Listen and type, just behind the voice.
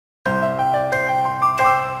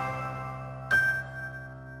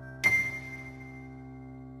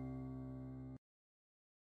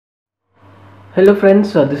Hello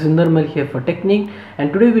friends, this is Nirmal here for Technique,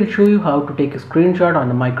 and today we'll show you how to take a screenshot on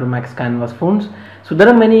the Micromax Canvas phones. So there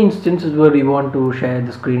are many instances where you want to share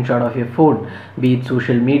the screenshot of your phone, be it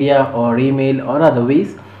social media or email or other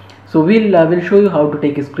ways. So we'll show you how to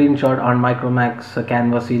take a screenshot on Micromax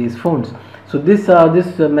Canvas series phones. So this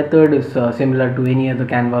method is similar to any other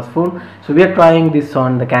Canvas phone. So we are trying this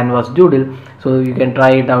on the Canvas Doodle. So you can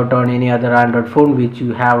try it out on any other Android phone which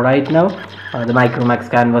you have right now, the Micromax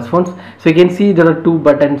Canvas phones. So you can see there are two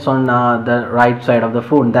buttons on the right side of the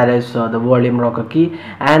phone. That is the volume rocker key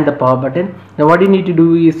and the power button. Now what you need to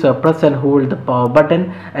do is press and hold the power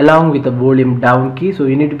button along with the volume down key. So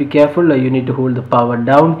you need to be careful. You need to hold the power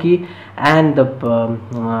down key and the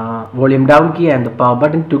volume down key and the power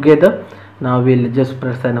button together. Now we'll just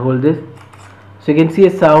press and hold this. So you can see a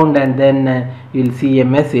sound, and then you'll see a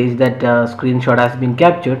message that screenshot has been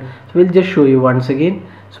captured. So we'll just show you once again.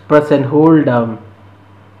 So press and hold the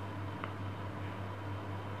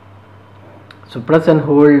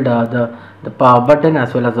power button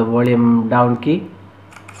as well as the volume down key.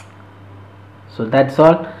 So that's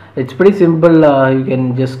all. It's pretty simple. You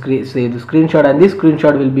can just save the screenshot, and this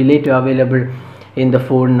screenshot will be later available in the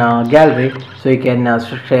phone gallery, so you can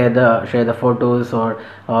share the photos or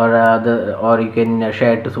you can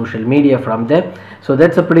share it to social media from there. So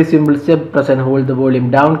that's a pretty simple step. Press and hold the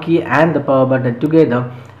volume down key and the power button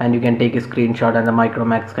together, and you can take a screenshot on the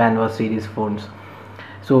Micromax Canvas series phones.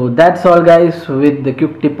 So that's all guys, with the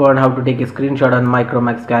quick tip on how to take a screenshot on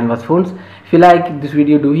Micromax Canvas phones. If you like this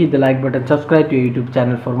video, do hit the like button, subscribe to your YouTube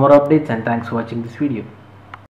channel for more updates, and thanks for watching this video.